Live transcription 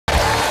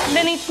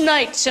Many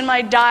nights in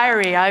my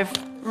diary I've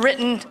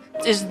written,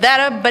 "Is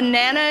that a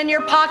banana in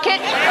your pocket?"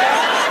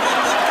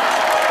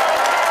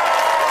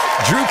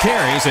 Drew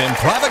Carey's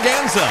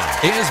Improv-a-ganza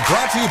is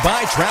brought to you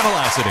by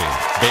Travelocity.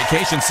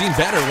 Vacations seem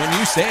better when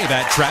you say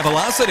that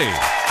Travelocity.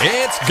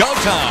 It's go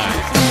time.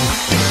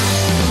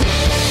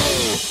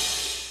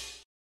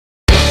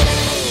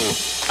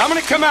 I'm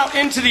going to come out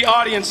into the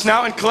audience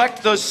now and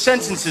collect those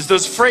sentences,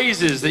 those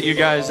phrases that you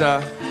guys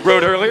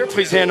wrote earlier.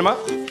 Please hand them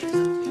up.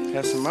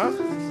 Pass them up.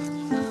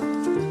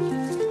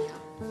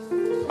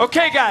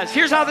 Okay, guys,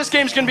 here's how this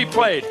game's going to be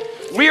played.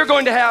 We are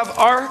going to have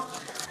our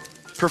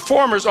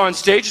performers on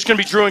stage. It's going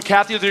to be Drew and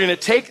Kathy. They're going to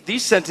take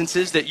these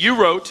sentences that you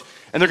wrote,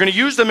 and they're going to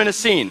use them in a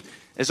scene.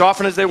 As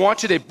often as they want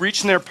to, they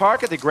reach in their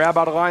pocket, they grab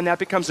out a line. That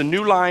becomes a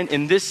new line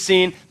in this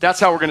scene. That's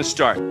how we're going to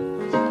start.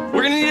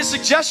 We're going to need a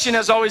suggestion,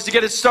 as always, to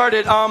get it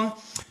started.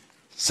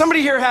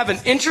 Somebody here have an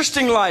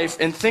interesting life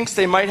and thinks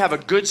they might have a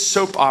good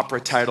soap opera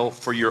title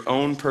for your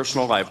own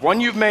personal life. One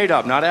you've made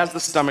up, not as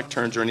the stomach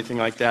turns or anything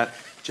like that.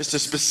 Just a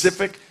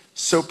specific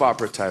soap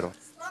opera title.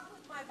 Slept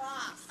with my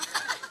boss.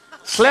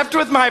 Slept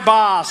with my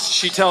boss,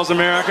 she tells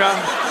America.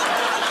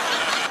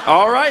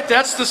 All right,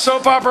 that's the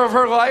soap opera of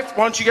her life.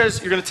 Why don't you guys,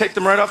 you're going to take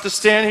them right off the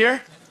stand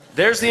here.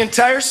 There's the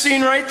entire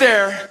scene right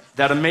there.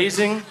 That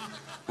amazing,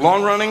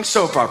 long-running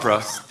soap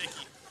opera.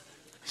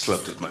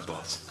 Slept with my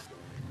boss.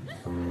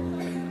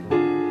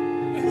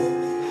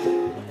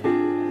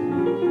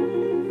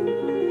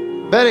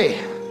 Betty,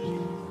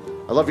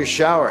 I love your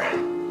shower.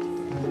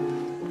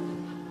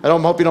 I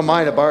hope you don't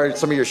mind I borrowed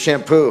some of your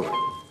shampoo.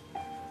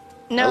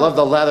 No. I love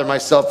to lather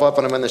myself up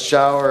when I'm in the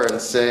shower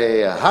and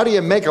say, how do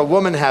you make a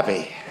woman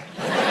happy?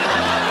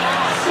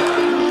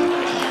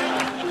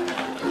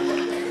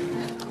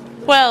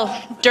 Well,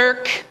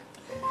 Dirk,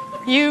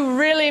 you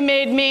really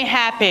made me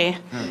happy.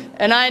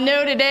 And I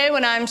know today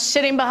when I'm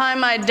sitting behind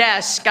my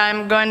desk,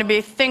 I'm going to be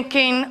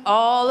thinking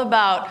all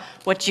about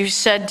what you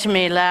said to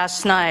me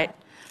last night.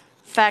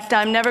 In fact,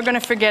 I'm never going to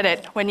forget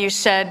it when you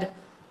said,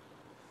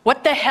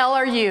 "What the hell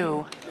are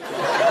you?"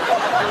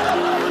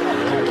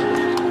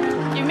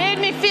 You made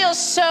me feel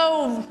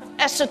so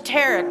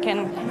esoteric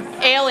and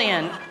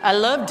alien. I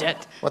loved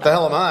it. What the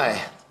hell am I?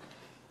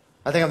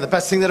 I think I'm the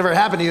best thing that ever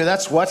happened to you,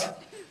 that's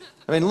what.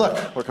 I mean, look,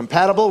 we're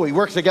compatible, we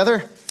work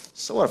together.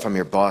 So what if I'm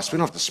your boss? We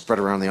don't have to spread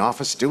around the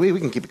office, do we?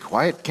 We can keep it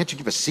quiet. Can't you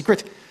keep a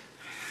secret?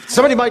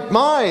 Somebody might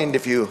mind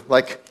if you,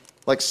 like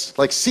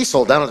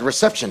Cecil down at the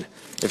reception.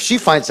 If she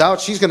finds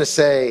out, she's going to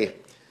say,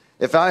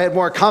 if I had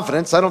more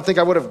confidence, I don't think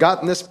I would have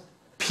gotten this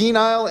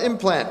penile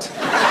implant.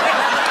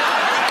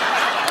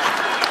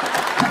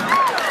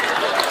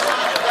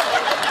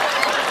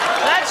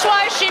 That's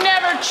why she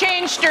never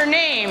changed her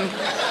name.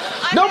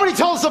 Nobody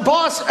tells the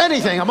boss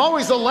anything. I'm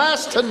always the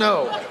last to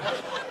know.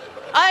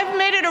 I've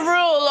made it a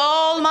rule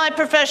all my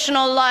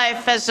professional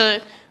life as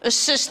an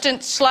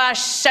assistant /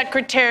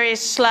 secretary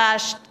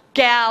 /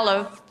 gal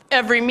of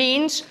every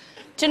means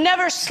to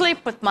never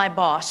sleep with my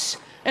boss.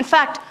 In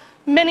fact,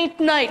 many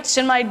nights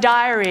in my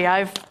diary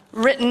I've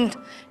written,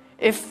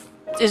 "Is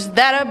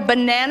that a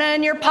banana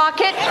in your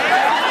pocket?"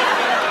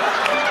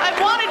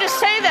 I've wanted to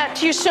say that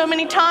to you so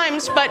many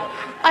times, but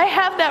I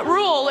have that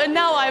rule and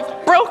now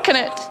I've broken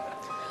it.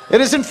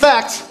 It is, in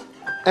fact,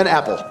 an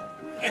apple.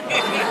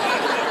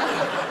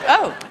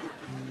 Oh.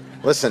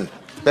 Listen,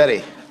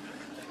 Betty.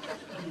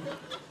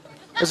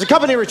 There's a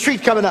company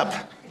retreat coming up.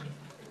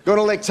 Going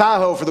to Lake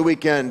Tahoe for the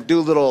weekend, do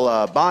a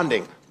little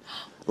bonding.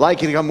 I'd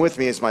like you to come with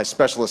me as my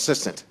special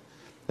assistant.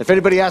 If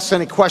anybody asks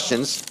any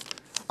questions,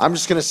 I'm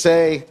just going to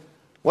say,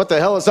 what the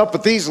hell is up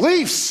with these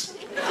leaves?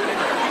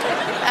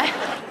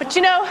 But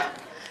you know,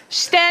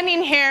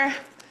 standing here,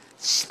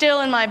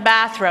 still in my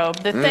bathrobe,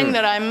 the thing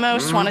that I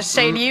most want to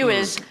say to you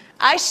is,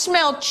 I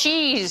smell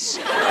cheese.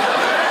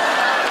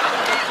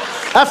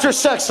 After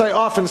sex, I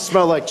often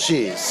smell like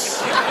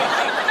cheese.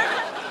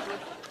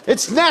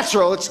 It's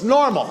natural, it's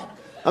normal.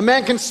 A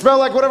man can smell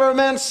like whatever a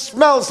man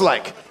smells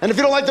like. And if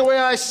you don't like the way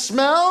I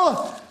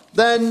smell,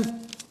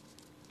 then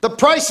the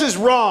price is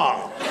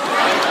wrong.